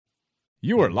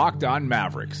You are Locked On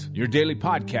Mavericks, your daily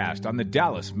podcast on the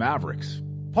Dallas Mavericks.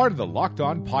 Part of the Locked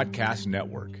On Podcast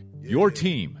Network, your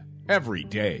team every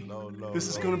day. This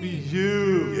is going to be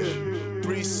huge. Yeah.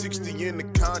 360 in the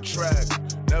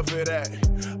contract. Never that.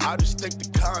 I just take the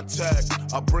contact.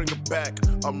 I bring it back.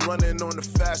 I'm running on the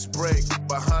fast break.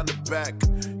 Behind the back.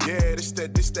 Yeah, this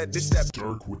that.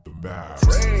 Dirk with the Mavs.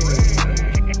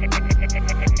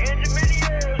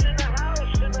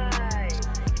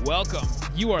 Welcome.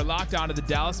 You are locked on to the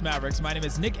Dallas Mavericks. My name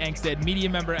is Nick Angstead, media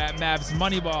member at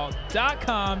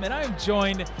MavsMoneyball.com, and I'm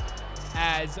joined,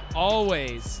 as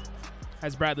always,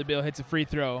 as Bradley Beal hits a free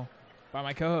throw, by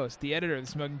my co-host, the editor of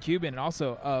the Smoking Cuban, and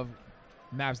also of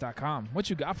Mavs.com. What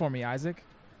you got for me, Isaac?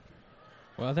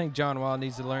 Well, I think John Wall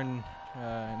needs to learn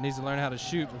how to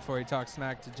shoot before he talks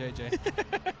smack to JJ.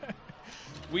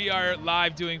 We are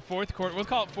live doing fourth quarter. We'll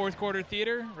call it fourth quarter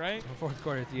theater, right? Fourth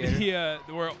quarter theater.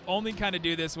 We're only kind of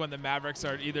do this when the Mavericks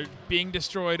are either being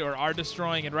destroyed or are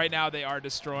destroying, and right now they are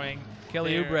destroying.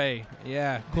 Kelly Oubre.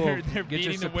 Yeah, cool. They're Get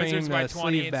beating your the Wizards by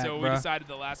 20, and back, so bro. we decided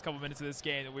the last couple minutes of this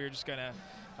game that we were just going to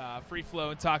free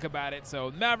flow and talk about it.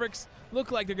 So Mavericks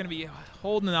look like they're going to be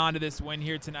holding on to this win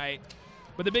here tonight.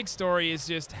 But the big story is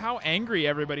just how angry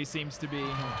everybody seems to be.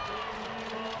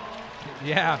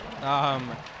 Yeah,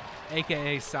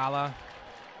 a.k.a. Salah.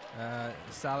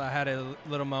 Salah had a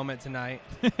little moment tonight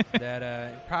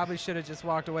that probably should have just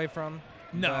walked away from.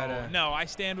 No, I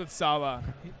stand with Salah.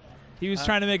 He was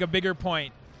trying to make a bigger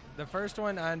point. The first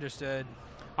one I understood.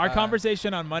 Our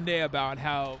conversation on Monday about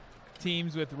how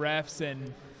teams with refs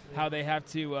and how they have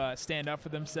to stand up for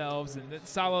themselves, and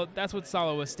that's what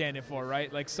Salah was standing for,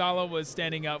 right? Like Salah was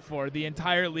standing up for the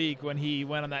entire league when he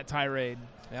went on that tirade.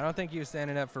 I don't think he was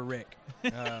standing up for Rick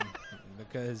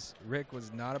because Rick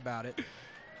was not about it.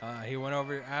 He went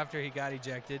over after he got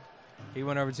ejected. He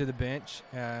went over to the bench.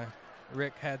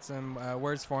 Rick had some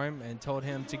words for him and told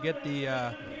him to get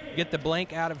the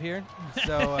blank out of here.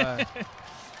 So,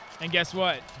 and guess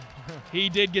what? He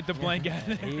did get the blank out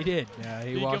of there. He did.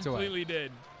 He walked away. He completely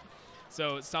did.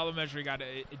 So Salah Mejri got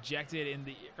ejected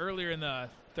earlier in the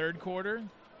third quarter,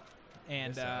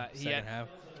 and he had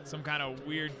some kind of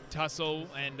weird tussle,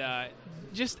 and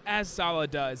just as Salah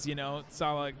does,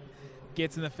 Salah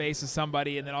gets in the face of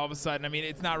somebody, and then all of a sudden, I mean,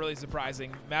 it's not really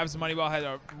surprising. Mavs Moneyball had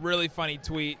a really funny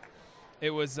tweet.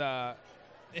 It was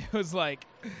like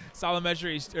Salah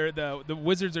Mejri, or the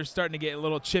Wizards are starting to get a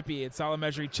little chippy, and Salah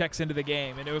Mejri checks into the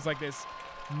game, and it was like this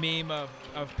meme of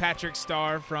Patrick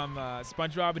Star from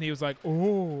SpongeBob, and he was like,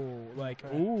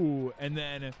 ooh, and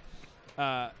then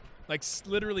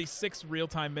literally 6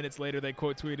 real-time minutes later, they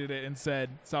quote tweeted it and said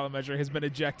Salah Mejri has been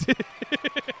ejected.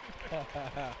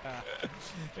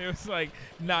 It was like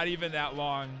not even that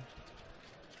long.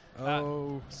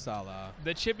 Salah.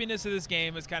 The chippiness of this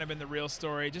game has kind of been the real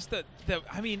story. Just do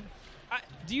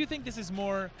you think this is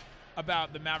more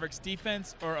about the Mavericks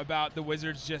defense or about the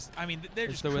Wizards? It's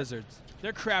the Wizards.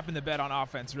 They're crapping the bed on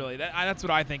offense, really. That's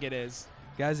what I think it is.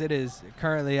 Guys, it is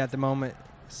currently at the moment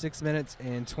 6 minutes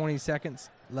and 20 seconds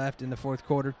left in the fourth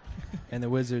quarter, and the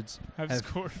Wizards have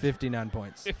scored 59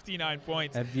 points. 59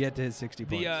 points. Have yet to hit 60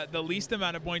 points. The least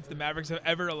amount of points the Mavericks have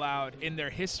ever allowed in their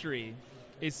history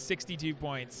is 62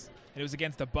 points. And it was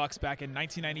against the Bucks back in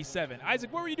 1997.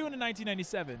 Isaac, what were you doing in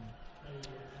 1997?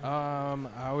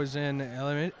 I was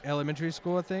in elementary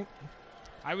school, I think.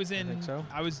 I think so.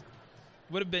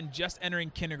 Would have been just entering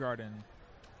kindergarten.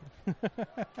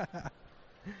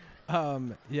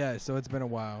 Yeah, so it's been a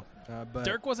while. But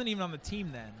Dirk wasn't even on the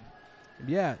team then.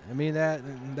 Yeah, I mean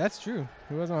that's true.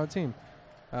 He wasn't on the team.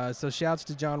 So shouts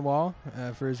to John Wall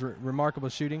for his remarkable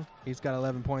shooting. He's got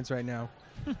 11 points right now.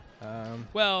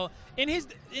 Well, in his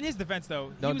defense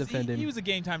though, defend him. He was a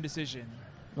game time decision.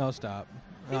 Well, stop.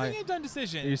 He's a game time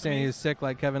decision. Are you saying he was sick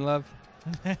like Kevin Love?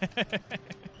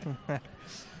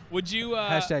 Would you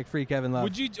hashtag free Kevin Love?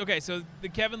 Would you? Okay, so the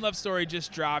Kevin Love story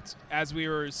just dropped as we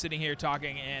were sitting here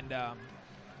talking, and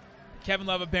Kevin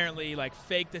Love apparently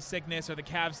faked a sickness, or the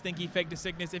Cavs think he faked a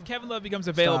sickness. If Kevin Love becomes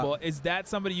available, is that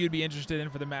somebody you'd be interested in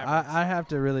for the Mavericks? I have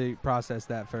to really process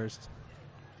that first.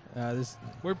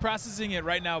 We're processing it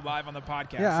right now live on the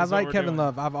podcast. Yeah, I like Kevin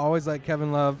Love. I've always liked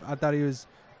Kevin Love. I thought he was.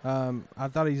 I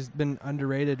thought he's been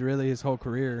underrated really his whole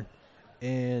career,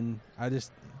 and I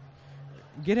just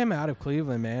get him out of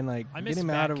Cleveland, man. I miss get him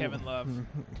fat out of Kevin Love.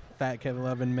 Fat Kevin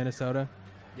Love in Minnesota.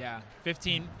 Yeah,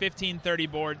 30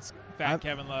 boards.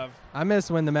 Kevin Love. I miss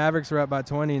when the Mavericks were up by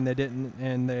 20 and they didn't,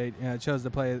 and they chose to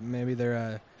play maybe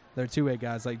their two-way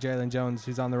guys like Jalen Jones,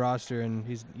 who's on the roster and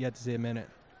he's yet to see a minute,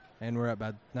 and we're up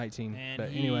by 19. And but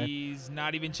anyway, he's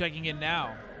not even checking in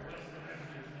now.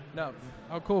 No.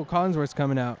 Oh, cool. Collinsworth's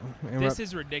coming out. This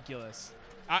is ridiculous.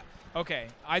 Okay,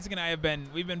 Isaac and I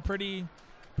we've been pretty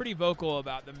vocal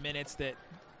about the minutes that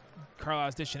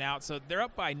Carlisle's dishing out. So they're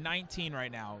up by 19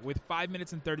 right now with 5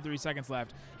 minutes and 33 seconds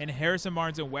left. And Harrison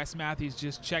Barnes and Wes Matthews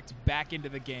just checked back into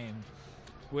the game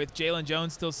with Jalen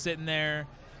Jones still sitting there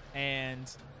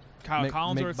and Kyle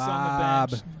Collinsworth still on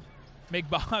the bench.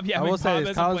 McBob, yeah. I will say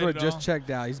this, Collinsworth just checked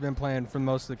out. He's been playing for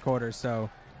most of the quarter, so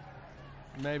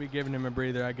maybe giving him a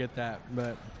breather. I get that,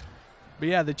 but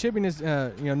yeah, the chippiness.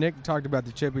 Nick talked about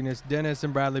the chippiness. Dennis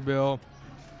and Bradley Beal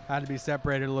had to be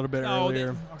separated a little bit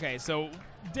earlier. Okay, so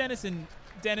Dennis and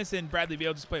Bradley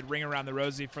Beal just played Ring Around the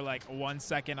Rosie for like 1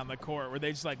 second on the court, where they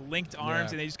just like linked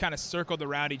arms and they just kind of circled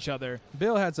around each other.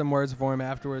 Bill had some words for him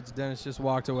afterwards. Dennis just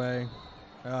walked away.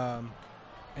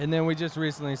 And then we just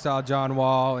recently saw John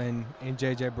Wall and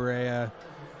JJ Barea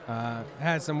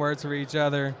had some words for each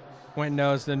other, went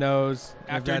nose to nose,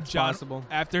 if that's possible.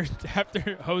 After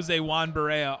Jose Juan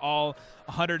Barea, all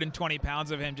 120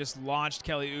 pounds of him just launched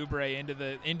Kelly Oubre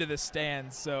into the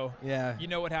stands. So yeah, you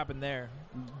know what happened there.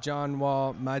 John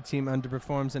Wall, my team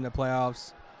underperforms in the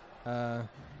playoffs.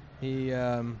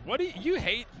 What do you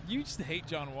hate? You just hate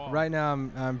John Wall. Right now,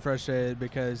 I'm frustrated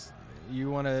because you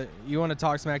want to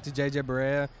talk smack to JJ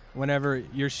Barea whenever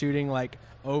you're shooting like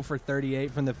 0 for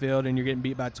 38 from the field and you're getting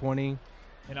beat by 20.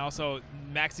 And also,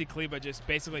 Maxi Kleber just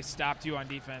basically stopped you on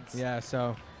defense. Yeah,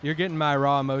 so you're getting my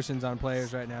raw emotions on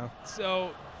players right now.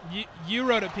 So you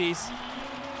wrote a piece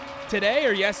today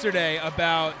or yesterday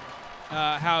about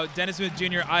how Dennis Smith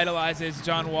Jr. idolizes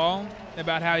John Wall,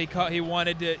 about how he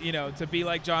wanted to be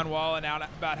like John Wall, and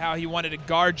about how he wanted to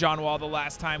guard John Wall the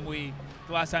last time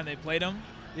they played him.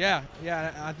 Yeah,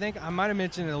 I think I might have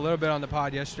mentioned it a little bit on the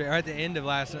pod yesterday, or at the end of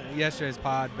yesterday's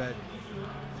pod, but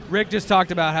Rick just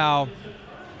talked about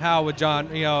how with John,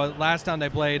 last time they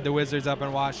played the Wizards up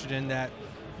in Washington, that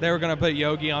they were going to put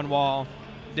Yogi on Wall.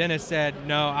 Dennis said,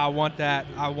 no, I want that.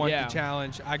 I want the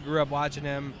challenge. I grew up watching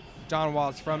him. John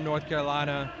Wall's from North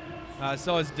Carolina.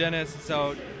 So is Dennis.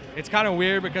 So it's kind of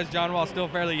weird because John Wall's still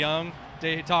fairly young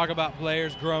to talk about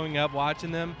players growing up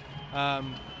watching them.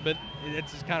 But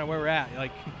it's just kind of where we're at.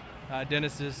 Like,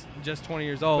 Dennis is just 20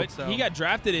 years old. But he got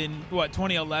drafted in,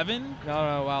 2011? No,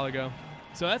 a while ago.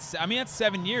 So that's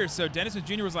 7 years. So Dennis Smith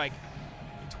Jr. was like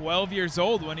 12 years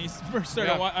old when he first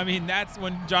started. Yeah. That's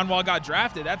when John Wall got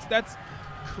drafted. That's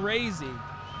crazy.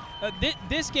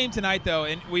 This game tonight, though,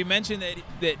 and we mentioned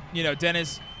that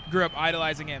Dennis grew up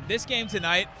idolizing him. This game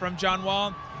tonight from John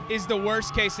Wall is the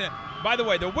worst case. By the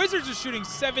way, the Wizards are shooting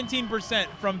 17%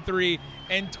 from three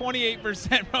and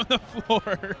 28% from the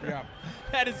floor. Yeah.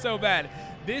 That is so bad.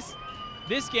 This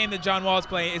game that John Wall is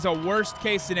playing is a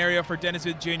worst-case scenario for Dennis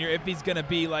Smith Jr. if he's going to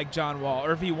be like John Wall,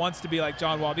 or if he wants to be like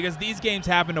John Wall, because these games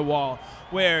happen to Wall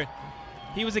where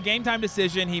he was a game-time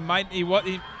decision. He might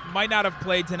not have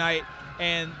played tonight,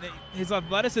 and his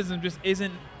athleticism just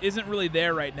isn't really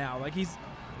there right now. Like he's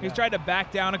tried to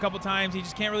back down a couple times. He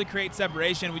just can't really create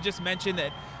separation. We just mentioned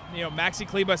that Maxi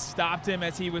Kleber stopped him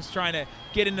as he was trying to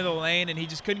get into the lane, and he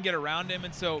just couldn't get around him.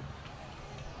 And so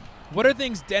what are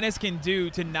things Dennis can do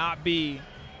to not be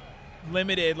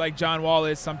limited like John Wall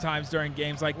is sometimes during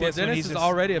games like this? Dennis is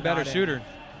already a better shooter.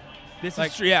 This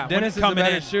is true, yeah. Dennis is a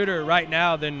better shooter right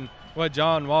now than what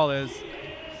John Wall is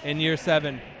in year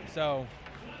 7. So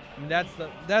that's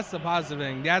the positive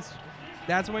thing.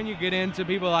 That's when you get into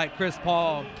people like Chris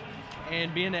Paul,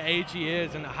 and being the age he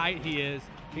is and the height he is,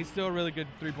 he's still a really good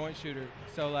three-point shooter.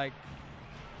 So, like,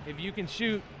 if you can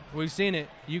shoot, we've seen it,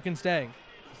 you can stay.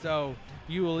 So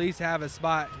you will at least have a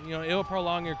spot. It'll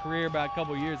prolong your career by a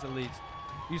couple years at least.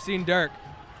 You've seen Dirk.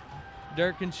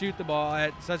 Dirk can shoot the ball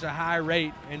at such a high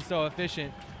rate and so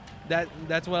efficient.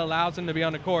 That's what allows him to be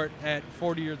on the court at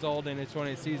 40 years old in his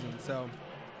 20th season. So,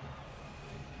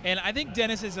 and I think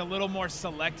Dennis is a little more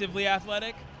selectively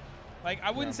athletic. Like,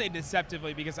 I wouldn't say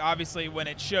deceptively, because obviously when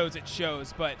it shows, it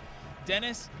shows. But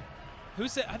Dennis,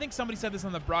 I think somebody said this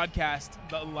on the broadcast,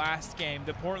 the last game,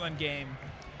 the Portland game.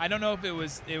 I don't know if it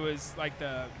was like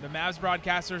the Mavs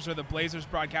broadcasters or the Blazers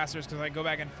broadcasters, because I go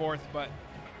back and forth, but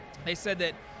they said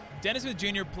that Dennis Smith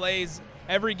Jr. plays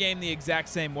every game the exact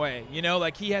same way.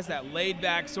 Like he has that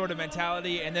laid-back sort of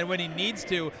mentality, and then when he needs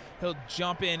to, he'll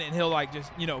jump in and he'll like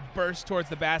just burst towards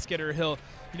the basket, or he'll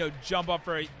jump up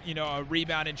for a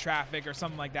rebound in traffic or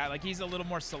something like that. Like he's a little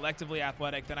more selectively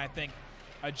athletic than I think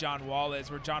a John Wall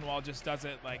is, where John Wall just does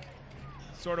it like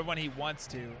sort of when he wants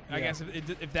to. I guess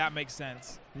if that makes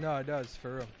sense. No, it does,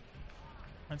 for real.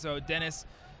 And so Dennis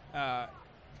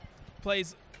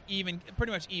plays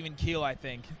pretty much even keel, I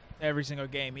think, every single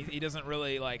game. He doesn't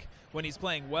really, like, when he's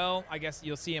playing well, I guess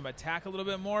you'll see him attack a little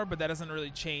bit more, but that doesn't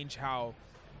really change how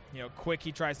quick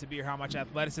he tries to be or how much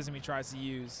athleticism he tries to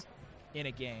use in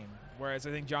a game. whereas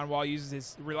I think John Wall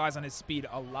relies on his speed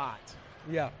a lot.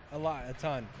 Yeah, a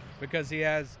ton. Because he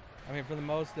has, for the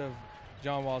most of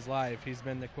John Wall's life, he's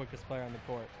been the quickest player on the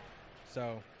court.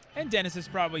 So. And Dennis is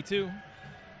probably too.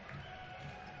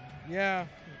 Yeah.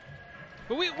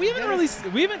 But we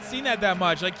haven't seen that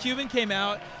much. Like Cuban came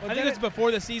out. I think it's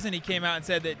before the season he came out and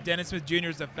said that Dennis Smith Jr.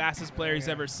 is the fastest player he's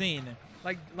ever seen.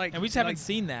 And we just haven't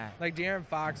seen that. Like De'Aaron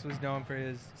Fox was known for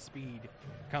his speed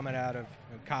coming out of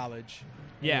college.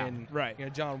 Yeah, and,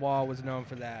 right. John Wall was known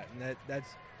for that, and that's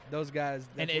those guys.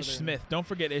 And Ish Smith. Don't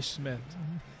forget Ish Smith.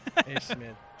 Ish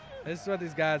Smith. This is what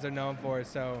these guys are known for.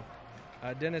 So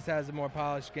Dennis has a more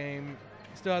polished game.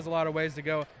 Still has a lot of ways to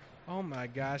go. Oh, my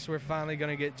gosh. We're finally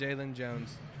going to get Jalen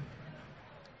Jones.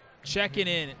 Checking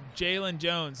in. Jalen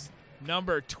Jones,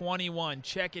 number 21,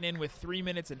 checking in with 3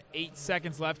 minutes and 8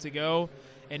 seconds left to go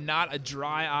and not a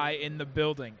dry eye in the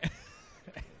building.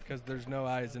 Because there's no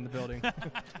eyes in the building.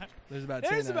 There's about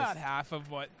 10 There's eyes. about half of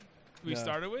what we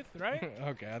started with, right?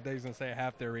 Okay. I thought he was going to say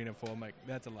half the arena full. I'm like,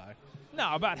 that's a lie.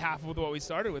 No, about half of what we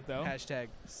started with, though. Hashtag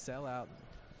sell out.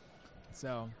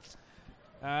 So,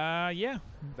 yeah,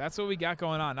 that's what we got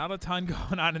going on. Not a ton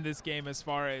going on in this game as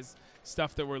far as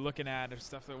stuff that we're looking at or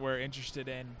stuff that we're interested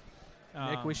in.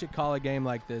 Nick, we should call a game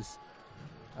like this.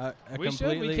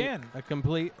 We can. A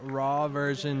complete raw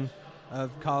version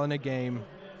of calling a game,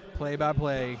 play by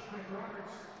play.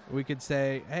 We could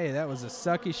say, "Hey, that was a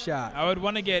sucky shot." I would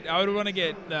want to get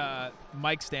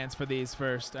mic stands for these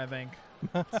first, I think,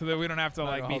 so that we don't have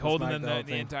to be holding them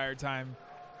the entire time.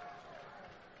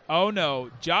 Oh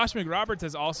no, Josh McRoberts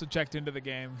has also checked into the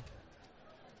game.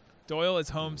 Doyle is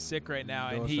homesick right now,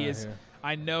 and he is. Here.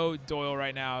 I know Doyle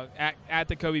right now at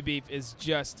the Kobe Beef is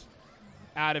just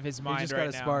out of his mind right now. He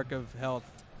just got a spark of health.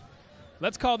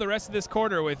 Let's call the rest of this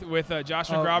quarter with Josh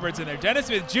McRoberts in there. Dennis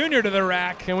Smith Jr. to the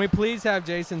rack. Can we please have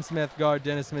Jason Smith guard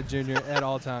Dennis Smith Jr. at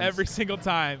all times? Every single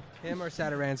time. Him or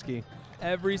Saturansky?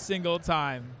 Every single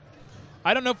time.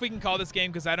 I don't know if we can call this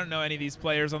game because I don't know any of these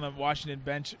players on the Washington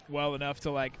bench well enough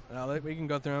to we can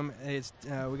go through them. It's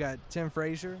we got Tim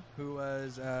Frazier, who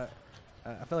was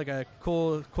I feel like a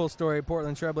cool story.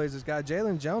 Portland Trailblazers guy.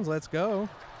 Jalen Jones, let's go.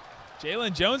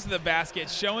 Jalen Jones to the basket,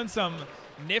 showing some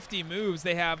nifty moves.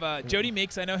 They have Jody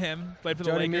Meeks. I know him. Played for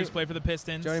the Lakers. Played for the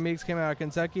Pistons. Jody Meeks came out of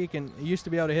Kentucky. He used to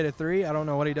be able to hit a three. I don't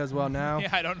know what he does well now. Yeah,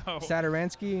 I don't know.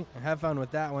 Saturansky, have fun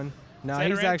with that one. No,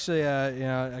 he's actually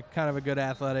a kind of a good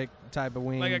athletic type of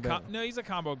wing. No, he's a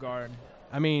combo guard.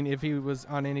 I mean, if he was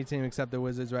on any team except the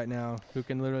Wizards right now, who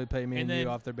can literally play me and you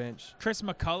off their bench. Chris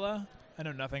McCullough, I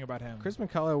know nothing about him. Chris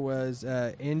McCullough was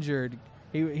injured.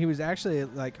 He was actually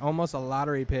almost a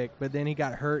lottery pick, but then he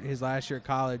got hurt his last year at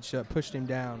college, so it pushed him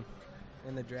down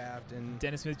in the draft. And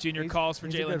Dennis Smith Jr. calls for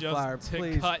Jalen Jones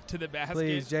to cut to the basket.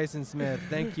 Please, Jason Smith,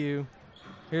 thank you.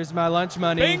 Here's my lunch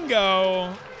money.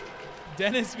 Bingo!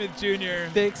 Dennis Smith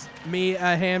Jr. Fix me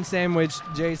a ham sandwich,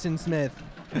 Jason Smith.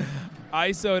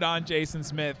 ISO'd on Jason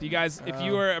Smith. You guys, if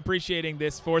you are appreciating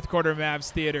this fourth quarter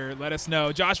Mavs theater, let us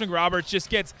know. Josh McRoberts just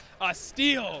gets a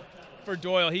steal for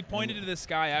Doyle. He pointed to the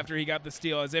sky after he got the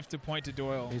steal as if to point to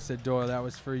Doyle. He said, Doyle, that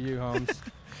was for you, Holmes.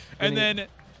 And then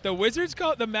the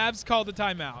Mavs called the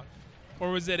timeout.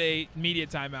 Or was it a media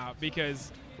timeout?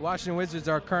 Because Washington Wizards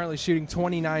are currently shooting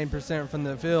 29% from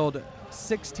the field,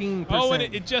 16%. Oh, and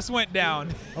it just went down.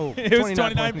 Oh, it was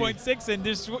 29.6 and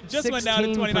just went down to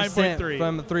 29.3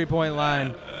 from the three-point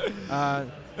line.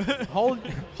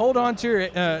 Hold on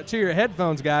to your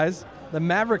headphones, guys. The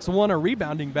Mavericks won a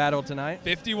rebounding battle tonight.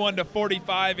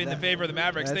 51-45 in the favor of the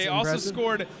Mavericks. They also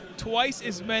scored twice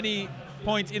as many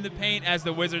points in the paint as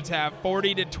the Wizards have,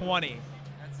 40-20.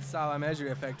 That's the Salah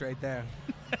Mejri effect right there.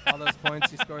 All those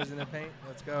points he scores in the paint.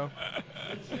 Let's go.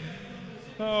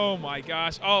 Oh, my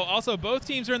gosh. Oh, also, both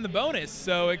teams are in the bonus,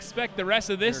 so expect the rest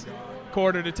of this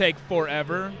quarter to take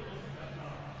forever.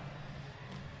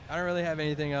 I don't really have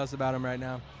anything else about them right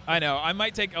now. I know. I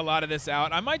might take a lot of this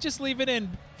out. I might just leave it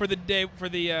in for the day for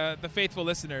the faithful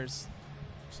listeners.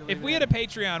 If we had a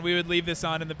Patreon, we would leave this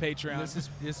on in the Patreon.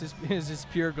 This is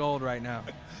pure gold right now.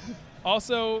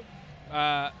 Also,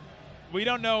 we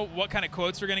don't know what kind of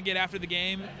quotes we're going to get after the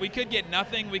game. We could get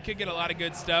nothing. We could get a lot of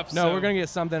good stuff. No, we're going to get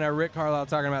something. Rick Carlisle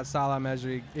talking about Salah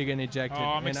Mejri getting ejected. Oh,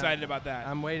 I'm excited about that.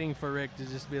 I'm waiting for Rick to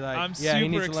just be like, he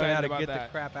needs to learn how to get the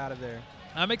crap out of there.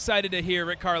 I'm excited to hear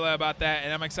Rick Carlisle about that,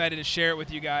 and I'm excited to share it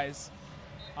with you guys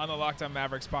on the Locked On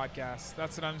Mavericks podcast.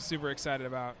 That's what I'm super excited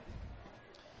about.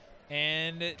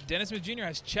 And Dennis Smith Jr.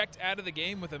 has checked out of the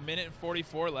game with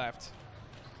 1:44 left.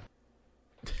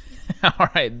 All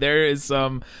right, there is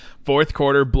some fourth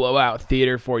quarter blowout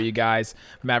theater for you guys.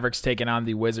 Mavericks taking on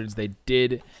the Wizards. They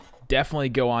did definitely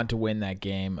go on to win that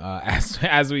game,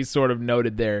 as we sort of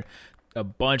noted there. a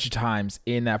bunch of times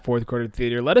in that fourth quarter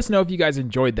theater. Let us know if you guys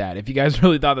enjoyed that. If you guys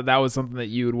really thought that was something that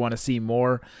you would want to see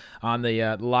more on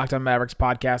the Locked On Mavericks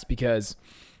podcast, because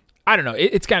I don't know,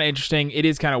 it's kind of interesting. It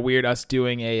is kind of weird us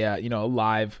doing a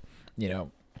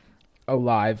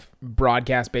live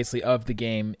broadcast basically of the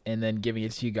game and then giving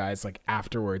it to you guys like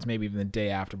afterwards, maybe even the day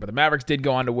after. But the Mavericks did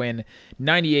go on to win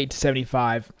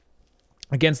 98-75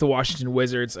 against the Washington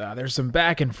Wizards. There's some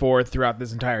back and forth throughout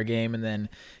this entire game, and then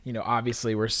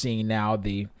obviously we're seeing now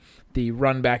the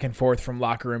run back and forth from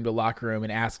locker room to locker room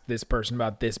and ask this person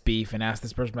about this beef and ask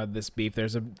this person about this beef.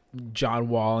 There's a John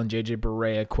Wall and JJ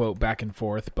Barea quote back and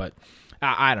forth, but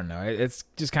I don't know. It's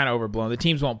just kind of overblown. The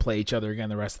teams won't play each other again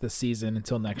the rest of the season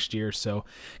until next year, so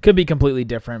could be completely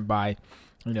different by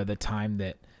the time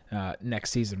that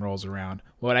next season rolls around.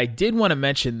 What I did want to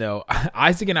mention, though,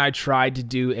 Isaac and I tried to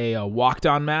do a Walked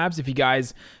On Mavs. If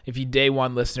you day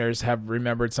one listeners have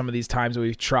remembered some of these times that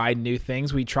we've tried new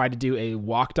things, we tried to do a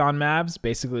Walked On Mavs.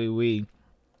 Basically, we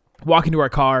walk into our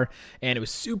car, and it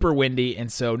was super windy,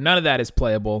 and so none of that is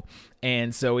playable.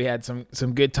 And so we had some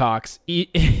good talks.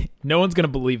 No one's going to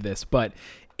believe this, but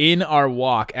in our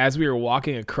walk, as we were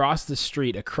walking across the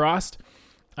street, across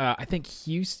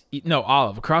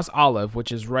Olive,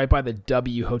 which is right by the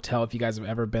W Hotel, if you guys have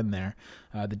ever been there.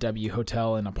 The W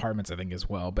Hotel and apartments, I think, as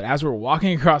well. But as we're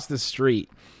walking across the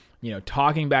street,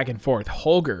 talking back and forth,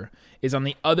 Holger is on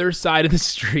the other side of the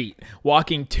street,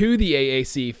 walking to the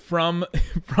AAC from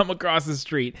across the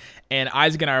street, and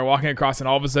Isaac and I are walking across, and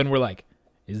all of a sudden we're like,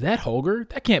 is that Holger?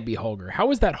 That can't be Holger.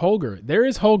 How is that Holger? There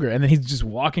is Holger. And then he's just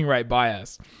walking right by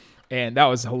us. And that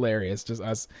was hilarious, just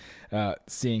us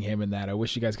seeing him in that. I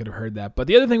wish you guys could have heard that. But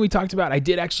the other thing we talked about, I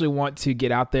did actually want to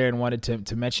get out there and wanted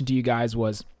to mention to you guys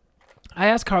was, I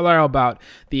asked Carlisle about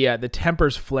the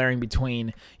tempers flaring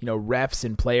between refs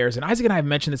and players, and Isaac and I have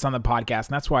mentioned this on the podcast,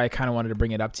 and that's why I kind of wanted to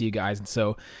bring it up to you guys. And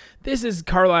so this is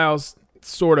Carlisle's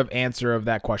sort of answer of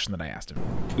that question that I asked him.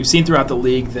 We've seen throughout the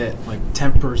league that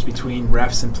tempers between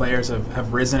refs and players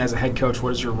have risen. As a head coach,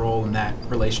 what is your role in that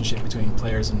relationship between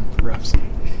players and refs?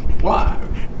 Well,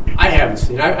 I haven't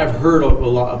seen. I've heard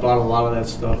about a lot of that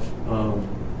stuff.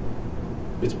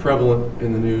 It's prevalent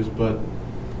in the news, but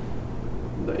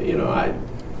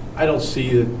I don't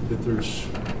see that there's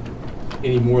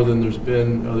any more than there's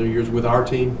been other years with our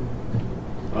team.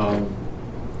 But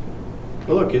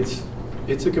look, it's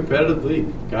a competitive league.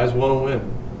 Guys want to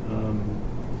win.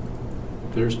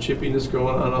 There's chippiness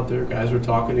going on out there. Guys are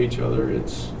talking to each other.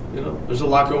 It's there's a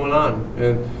lot going on,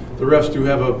 and the refs do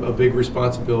have a big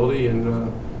responsibility,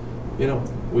 and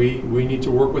we need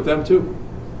to work with them too.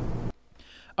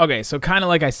 Okay, so kind of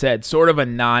like I said, sort of a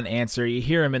non-answer. You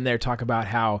hear him in there talk about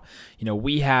how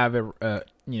we have a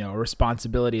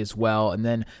responsibility as well, and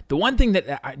then the one thing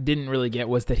that I didn't really get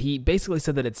was that he basically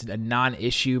said that it's a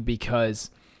non-issue because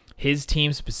his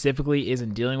team specifically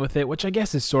isn't dealing with it, which I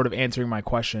guess is sort of answering my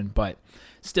question, but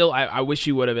still, I wish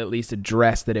you would have at least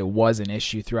addressed that it was an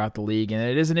issue throughout the league, and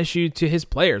it is an issue to his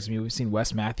players. I mean, we've seen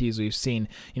Wes Matthews. We've seen,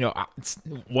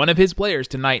 one of his players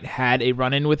tonight had a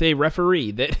run-in with a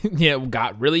referee that,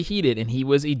 got really heated, and he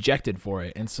was ejected for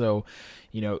it. And so,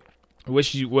 I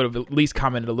wish you would have at least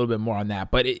commented a little bit more on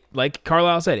that. But like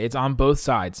Carlisle said, it's on both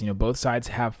sides. Both sides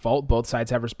have fault. Both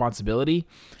sides have responsibility.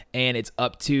 And it's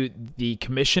up to the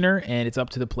commissioner, and it's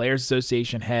up to the Players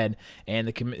Association head and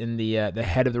the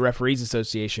head of the Referees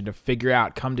Association to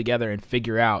come together and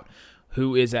figure out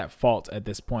who is at fault at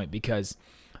this point. Because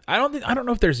I don't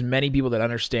know if there's many people that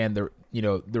understand the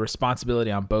responsibility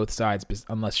on both sides,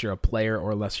 unless you're a player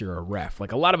or unless you're a ref.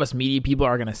 Like, a lot of us media people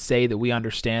are going to say that we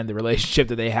understand the relationship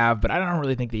that they have, but I don't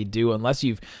really think they do unless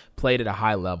you've played at a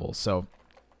high level. So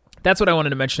that's what I wanted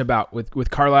to mention about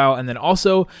with Carlisle. And then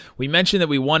also, we mentioned that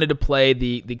we wanted to play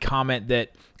the comment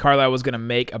that Carlisle was going to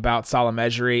make about Salah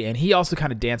Mejri, and he also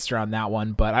kind of danced around that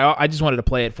one. But I just wanted to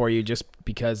play it for you just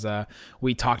because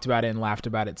we talked about it and laughed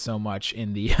about it so much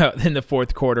in the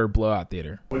fourth quarter blowout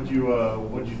theater. What'd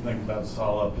you think about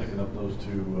Salah picking up those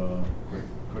two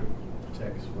quick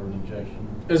texts for an injection?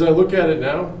 As I look at it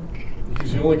now,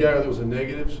 he's the only guy that was a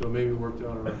negative, so maybe it worked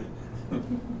out already.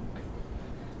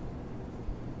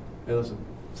 Hey, listen,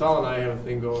 Salah and I have a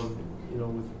thing going,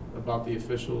 about the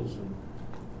officials, and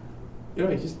he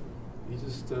just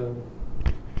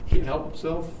can't help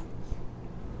himself.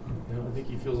 I think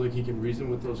he feels like he can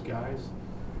reason with those guys.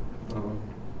 So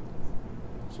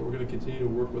we're going to continue to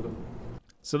work with him.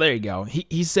 So there you go.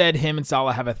 He said him and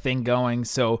Salah have a thing going.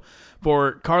 So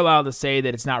for Carlisle to say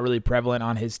that it's not really prevalent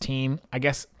on his team, I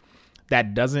guess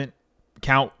that doesn't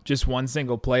count just one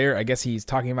single player. I guess he's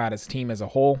talking about his team as a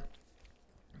whole.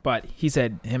 But he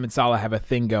said him and Salah have a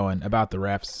thing going about the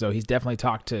refs. So he's definitely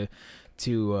talked to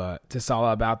to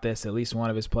Saleh about this, at least one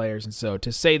of his players. And so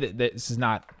to say that this is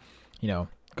not,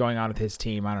 going on with his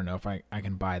team, I don't know if I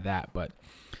can buy that. But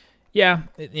yeah,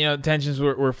 tensions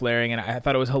were flaring, and I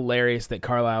thought it was hilarious that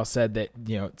Carlisle said that,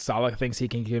 Saleh thinks he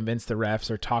can convince the refs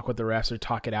or talk with the refs or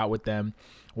talk it out with them,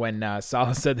 when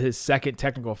Saleh said his second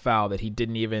technical foul that he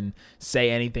didn't even say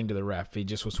anything to the ref. He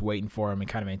just was waiting for him and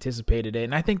kind of anticipated it.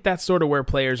 And I think that's sort of where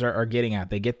players are getting at.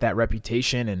 They get that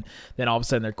reputation, and then all of a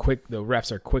sudden the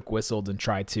refs are quick whistled and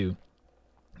try to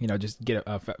just get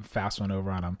a fast one over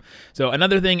on them. So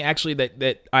another thing actually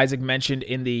that Isaac mentioned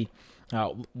in the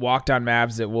Walked On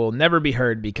Mavs that will never be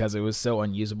heard because it was so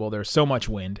unusable, there's so much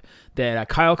wind, that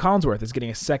Kyle Collinsworth is getting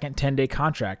a second 10-day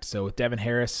contract. So with Devin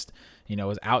Harris,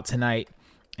 was out tonight,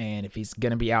 and if he's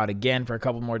going to be out again for a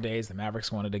couple more days, the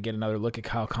Mavericks wanted to get another look at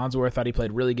Kyle Collinsworth. Thought he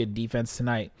played really good defense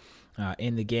tonight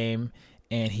in the game,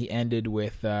 and he ended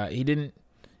with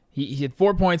he had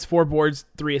 4 points, 4 boards,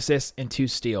 3 assists, and 2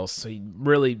 steals. So he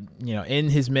really, in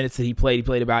his minutes that he played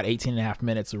about 18 and a half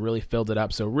minutes, so really filled it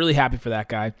up. So really happy for that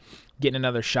guy getting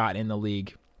another shot in the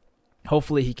league.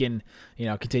 Hopefully he can,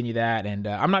 continue that. And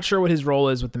I'm not sure what his role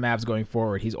is with the Mavs going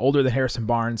forward. He's older than Harrison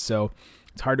Barnes, so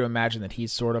it's hard to imagine that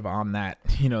he's sort of on that,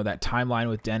 that timeline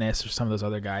with Dennis or some of those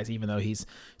other guys, even though he's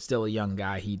still a young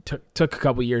guy. He took a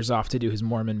couple years off to do his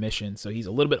Mormon mission, so he's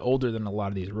a little bit older than a lot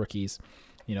of these rookies,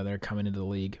 that are coming into the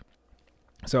league.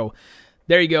 So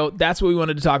there you go. That's what we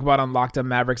wanted to talk about on Locked On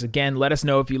Mavericks. Again, let us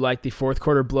know if you like the fourth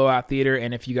quarter blowout theater,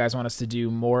 and if you guys want us to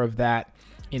do more of that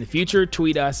in the future.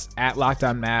 Tweet us at Locked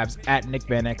On Mavs, at Nick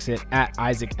Van Exit, at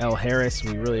Isaac L. Harris.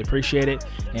 We really appreciate it.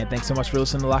 And thanks so much for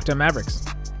listening to Locked On Mavericks.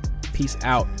 Peace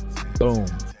out. Boom.